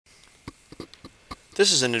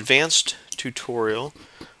This is an advanced tutorial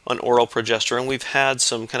on oral progesterone. We've had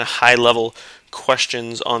some kind of high-level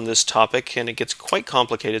questions on this topic, and it gets quite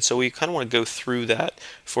complicated, so we kind of want to go through that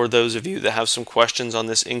for those of you that have some questions on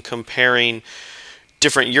this in comparing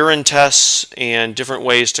different urine tests and different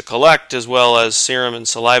ways to collect, as well as serum and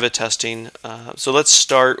saliva testing. So let's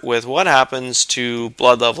start with what happens to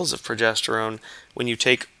blood levels of progesterone when you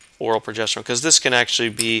take oral progesterone, because this can actually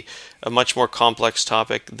be a much more complex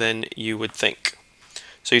topic than you would think.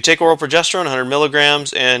 So you take oral progesterone, 100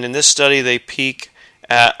 milligrams, and in this study they peak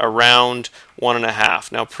at around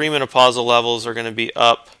 1.5. Now premenopausal levels are going to be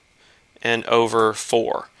up and over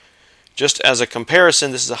 4. Just as a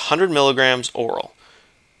comparison, this is 100 milligrams oral.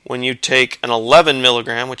 When you take an 11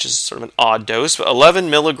 milligram, which is sort of an odd dose, but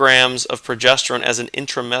 11 milligrams of progesterone as an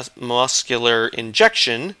intramuscular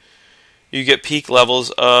injection, you get peak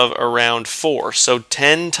levels of around 4. So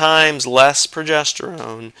 10 times less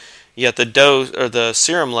progesterone, yet the dose or the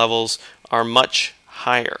serum levels are much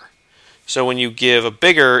higher. So when you give a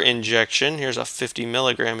bigger injection, here's a 50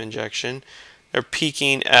 milligram injection, they're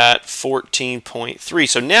peaking at 14.3.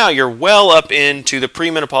 So now you're well up into the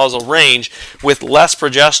premenopausal range with less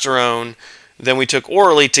progesterone than we took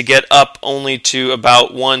orally to get up only to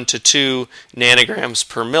about 1 to 2 nanograms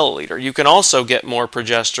per milliliter. You can also get more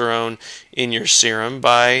progesterone in your serum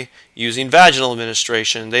by using vaginal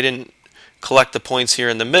administration. They didn't collect the points here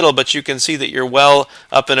in the middle, but you can see that you're well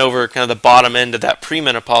up and over kind of the bottom end of that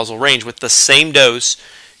premenopausal range with the same dose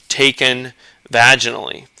taken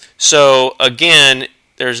vaginally. So again,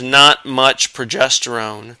 there's not much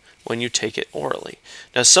progesterone when you take it orally.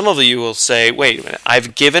 Now some of you will say, wait a minute,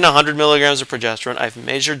 I've given 100 milligrams of progesterone, I've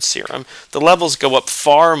measured serum, the levels go up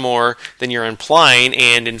far more than you're implying,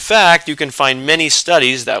 and in fact you can find many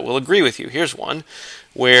studies that will agree with you. Here's one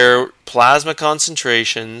where plasma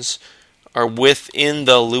concentrations are within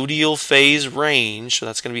the luteal phase range, so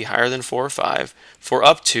that's going to be higher than 4 or 5, for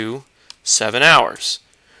up to 7 hours.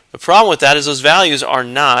 The problem with that is those values are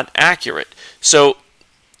not accurate. So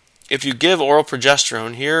if you give oral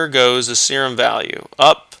progesterone, here goes the serum value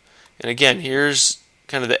up, and again, here's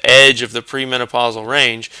kind of the edge of the premenopausal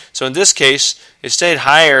range. So in this case, it stayed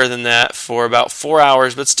higher than that for about 4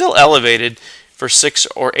 hours, but still elevated for 6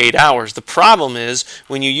 or 8 hours. The problem is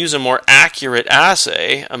when you use a more accurate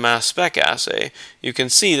assay, a mass spec assay, you can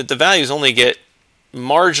see that the values only get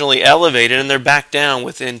marginally elevated and they're back down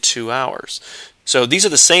within 2 hours. So these are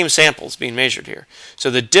the same samples being measured here. So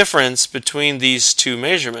the difference between these two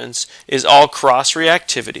measurements is all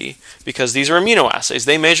cross-reactivity, because these are immunoassays.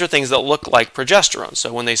 They measure things that look like progesterone.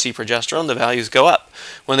 So when they see progesterone, the values go up.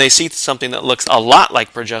 When they see something that looks a lot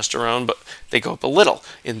like progesterone, but they go up a little.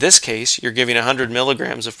 In this case, you're giving 100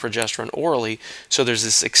 milligrams of progesterone orally, so there's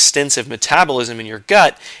this extensive metabolism in your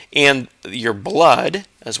gut, and your blood,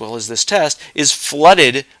 as well as this test, is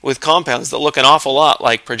flooded with compounds that look an awful lot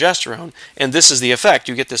like progesterone, and this is the effect.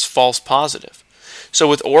 You get this false positive. So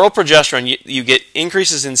with oral progesterone, you get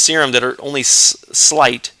increases in serum that are only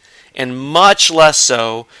slight, and much less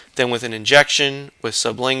so than with an injection, with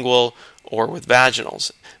sublingual, or with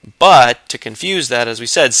vaginals. But to confuse that, as we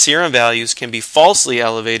said, serum values can be falsely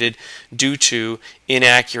elevated due to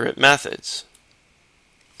inaccurate methods.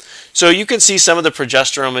 So you can see some of the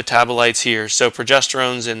progesterone metabolites here. So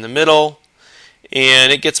progesterone's in the middle,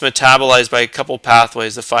 and it gets metabolized by a couple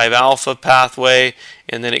pathways, the 5-alpha pathway,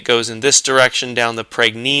 and then it goes in this direction down the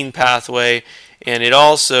pregnine pathway, and it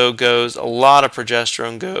also goes, a lot of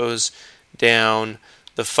progesterone goes down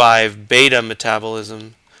the 5-beta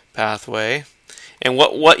metabolism pathway. And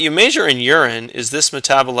what you measure in urine is this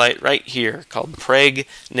metabolite right here called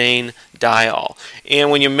pregnanediol.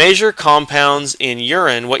 And when you measure compounds in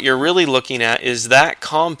urine, what you're really looking at is that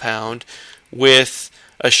compound with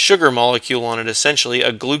a sugar molecule on it, essentially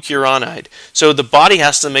a glucuronide. So the body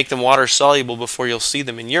has to make them water soluble before you'll see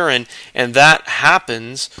them in urine, and that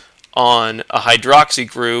happens on a hydroxy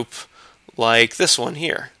group like this one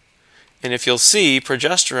here. And if you'll see,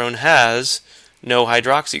 progesterone has no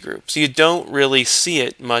hydroxy group. So you don't really see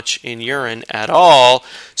it much in urine at all.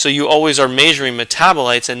 So you always are measuring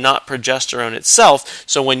metabolites and not progesterone itself.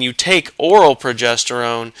 So when you take oral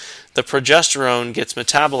progesterone, the progesterone gets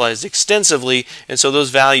metabolized extensively, and so those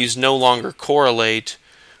values no longer correlate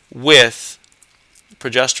with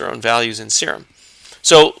progesterone values in serum.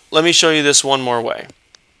 So let me show you this one more way.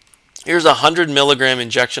 Here's a 100 milligram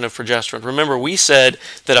injection of progesterone. Remember, we said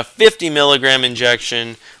that a 50 milligram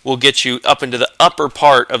injection will get you up into the upper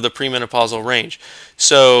part of the premenopausal range.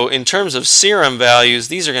 So in terms of serum values,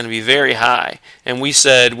 these are going to be very high. And we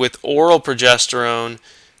said with oral progesterone,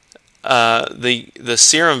 the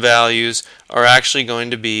serum values are actually going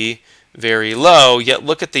to be very low, yet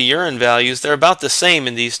look at the urine values, they're about the same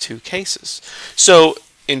in these two cases. So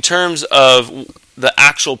in terms of the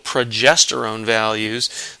actual progesterone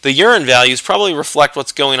values, the urine values probably reflect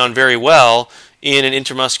what's going on very well in an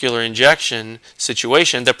intramuscular injection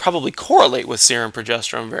situation. They probably correlate with serum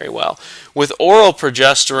progesterone very well. With oral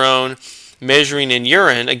progesterone, measuring in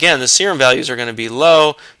urine, again, the serum values are going to be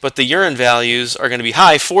low, but the urine values are going to be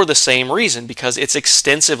high for the same reason, because it's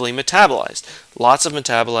extensively metabolized. Lots of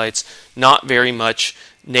metabolites, not very much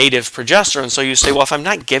native progesterone. So you say, well, if I'm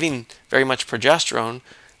not giving very much progesterone,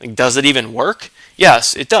 does it even work?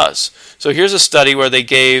 Yes, it does. So here's a study where they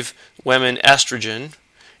gave women estrogen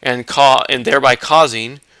and thereby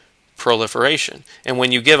causing proliferation. And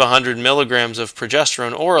when you give 100 milligrams of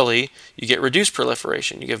progesterone orally, you get reduced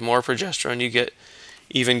proliferation. You give more progesterone, you get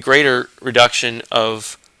even greater reduction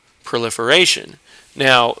of proliferation.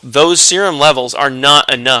 Now, those serum levels are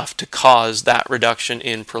not enough to cause that reduction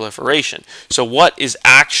in proliferation. So what is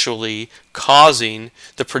actually causing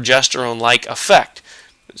the progesterone-like effect?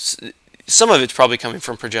 Some of it's probably coming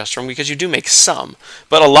from progesterone, because you do make some,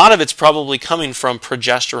 but a lot of it's probably coming from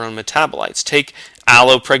progesterone metabolites. Take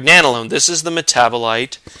allopregnanolone. This is the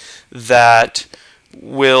metabolite that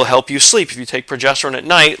will help you sleep. If you take progesterone at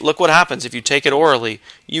night, look what happens. If you take it orally,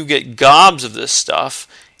 you get gobs of this stuff,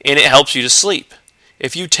 and it helps you to sleep.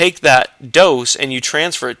 If you take that dose and you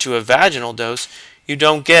transfer it to a vaginal dose, you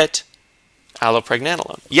don't get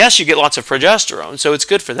allopregnanolone. Yes, you get lots of progesterone, so it's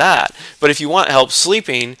good for that. But if you want help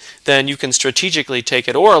sleeping, then you can strategically take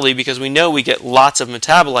it orally, because we know we get lots of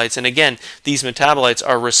metabolites. And again, these metabolites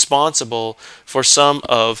are responsible for some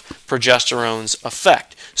of progesterone's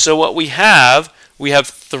effect. So what we have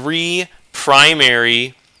three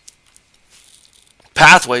primary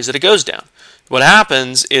pathways that it goes down. What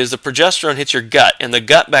happens is the progesterone hits your gut, and the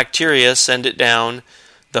gut bacteria send it down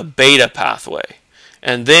the beta pathway.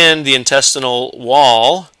 And then the intestinal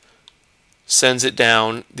wall sends it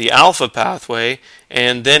down the alpha pathway,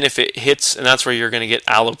 and then if it hits, and that's where you're going to get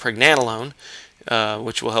allopregnanolone,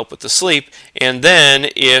 which will help with the sleep. And then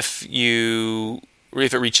if it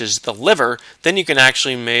reaches the liver, then you can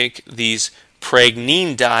actually make these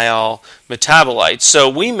pregnenolone metabolites. So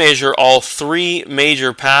we measure all three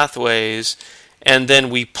major pathways, and then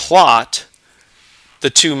we plot the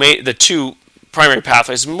two primary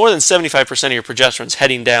pathways. More than 75% of your progesterone is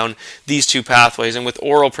heading down these two pathways, and with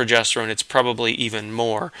oral progesterone it's probably even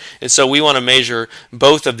more. And so we want to measure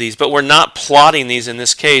both of these, but we're not plotting these in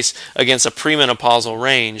this case against a premenopausal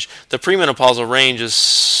range. The premenopausal range is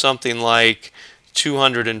something like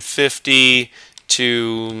 250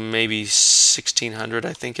 to maybe 1600,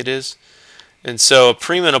 I think it is. And so a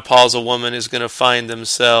premenopausal woman is going to find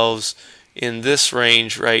themselves in this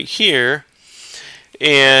range right here.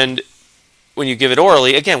 And when you give it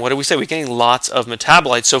orally, again, what did we say? We're getting lots of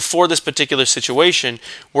metabolites. So for this particular situation,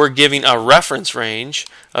 we're giving a reference range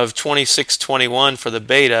of 2621 for the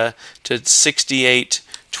beta to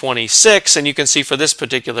 6826. And you can see for this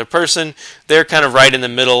particular person, they're kind of right in the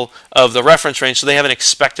middle of the reference range. So they have an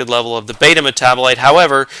expected level of the beta metabolite.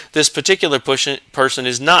 However, this particular person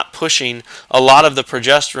is not pushing a lot of the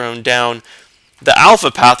progesterone down the alpha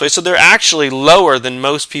pathway, so they're actually lower than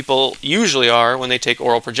most people usually are when they take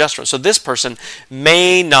oral progesterone. So this person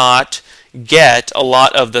may not get a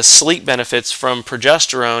lot of the sleep benefits from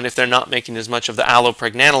progesterone if they're not making as much of the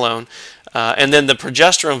allopregnanolone. And then the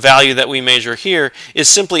progesterone value that we measure here is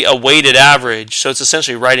simply a weighted average, so it's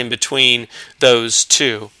essentially right in between those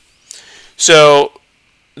two. So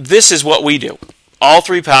this is what we do. All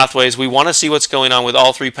three pathways, we want to see what's going on with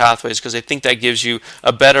all three pathways, because I think that gives you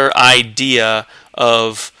a better idea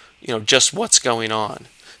of just what's going on.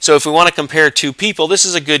 So if we want to compare two people, this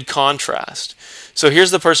is a good contrast. So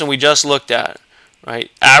here's the person we just looked at,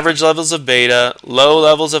 right? Average levels of beta, low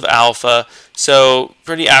levels of alpha, so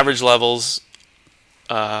pretty average levels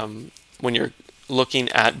when you're looking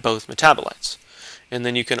at both metabolites. And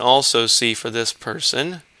then you can also see for this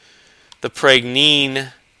person, the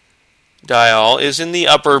pregnenolone is in the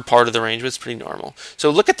upper part of the range, but it's pretty normal.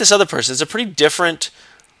 So look at this other person. It's a pretty different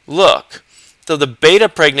look. So the beta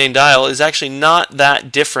pregnenolone is actually not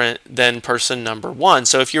that different than person number one.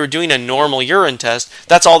 So if you were doing a normal urine test,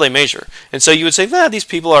 that's all they measure. And so you would say, these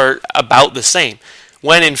people are about the same.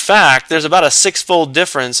 When in fact, there's about a 6-fold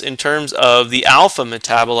difference in terms of the alpha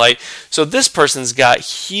metabolite. So this person's got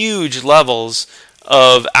huge levels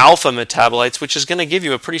of alpha metabolites, which is going to give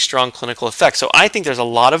you a pretty strong clinical effect. So I think there's a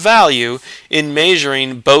lot of value in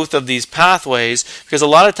measuring both of these pathways, because a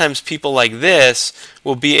lot of times people like this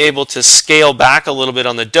will be able to scale back a little bit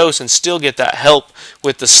on the dose and still get that help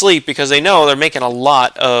with the sleep, because they know they're making a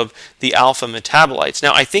lot of the alpha metabolites.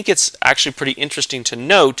 Now, I think it's actually pretty interesting to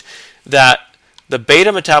note that the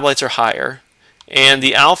beta metabolites are higher and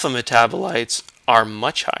the alpha metabolites are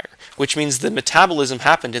much higher, which means the metabolism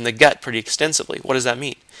happened in the gut pretty extensively. What does that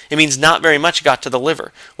mean? It means not very much got to the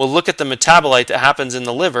liver. Well, look at the metabolite that happens in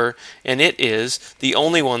the liver, and it is the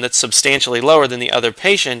only one that's substantially lower than the other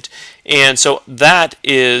patient, and so that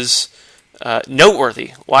is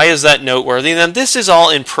noteworthy. Why is that noteworthy? Then this is all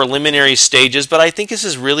in preliminary stages, but I think this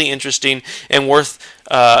is really interesting and worth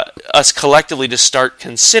us collectively to start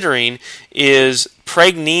considering is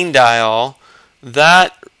pregnenolone.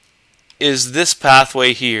 That is this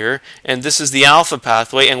pathway here, and this is the alpha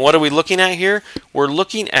pathway, and what are we looking at here? We're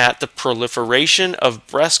looking at the proliferation of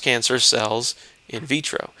breast cancer cells in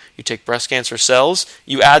vitro. You take breast cancer cells,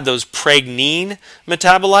 you add those pregnenolone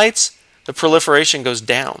metabolites, the proliferation goes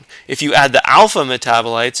down. If you add the alpha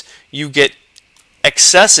metabolites, you get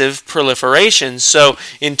excessive proliferation. So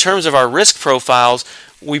in terms of our risk profiles,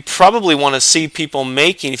 we probably want to see people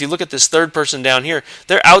making, if you look at this third person down here,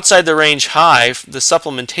 they're outside the range high, the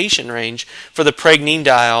supplementation range for the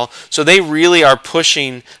pregnenolone, so they really are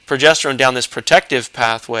pushing progesterone down this protective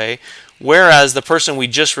pathway, whereas the person we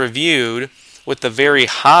just reviewed with the very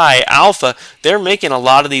high alpha, they're making a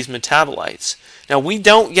lot of these metabolites. Now, we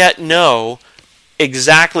don't yet know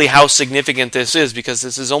exactly how significant this is because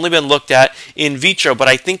this has only been looked at in vitro, but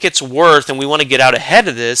I think it's worth, and we want to get out ahead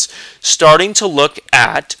of this, starting to look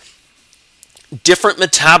at different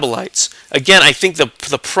metabolites. Again, I think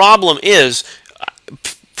the problem is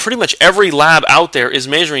pretty much every lab out there is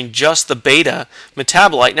measuring just the beta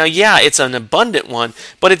metabolite. Now, yeah, it's an abundant one,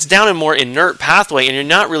 but it's down a more inert pathway, and you're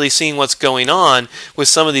not really seeing what's going on with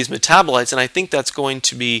some of these metabolites, and I think that's going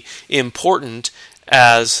to be important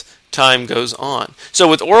as time goes on. So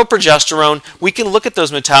with oral progesterone, we can look at those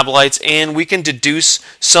metabolites and we can deduce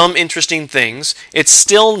some interesting things. It's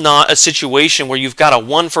still not a situation where you've got a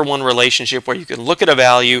one-for-one relationship where you can look at a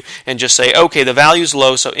value and just say, okay, the value's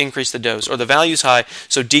low, so increase the dose, or the value's high,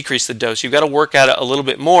 so decrease the dose. You've got to work at it a little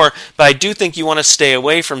bit more, but I do think you want to stay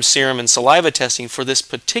away from serum and saliva testing for this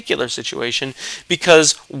particular situation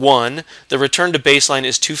because, one, the return to baseline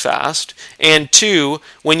is too fast, and two,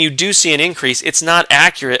 when you do see an increase, it's not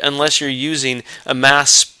accurate unless you're using a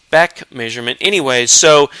mass spec measurement anyway,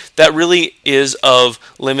 so that really is of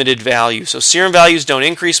limited value. So serum values don't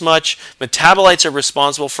increase much, metabolites are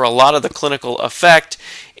responsible for a lot of the clinical effect,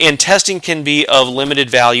 and testing can be of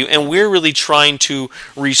limited value, and we're really trying to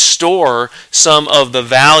restore some of the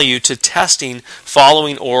value to testing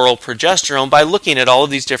following oral progesterone by looking at all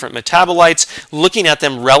of these different metabolites, looking at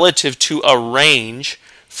them relative to a range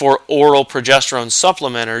for oral progesterone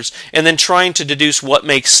supplementers, and then trying to deduce what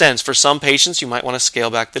makes sense. For some patients, you might want to scale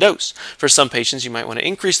back the dose. For some patients, you might want to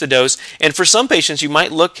increase the dose. And for some patients, you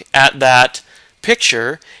might look at that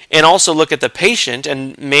picture and also look at the patient,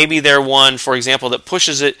 and maybe they're one, for example, that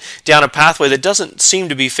pushes it down a pathway that doesn't seem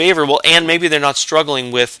to be favorable, and maybe they're not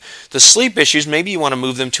struggling with the sleep issues. Maybe you want to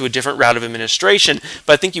move them to a different route of administration,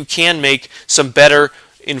 but I think you can make some better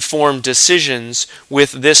informed decisions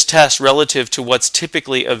with this test relative to what's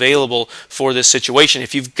typically available for this situation.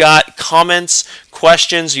 If you've got comments,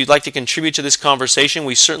 questions, you'd like to contribute to this conversation,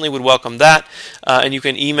 we certainly would welcome that. And you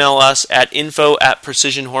can email us at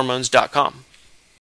info@precisionhormones.com.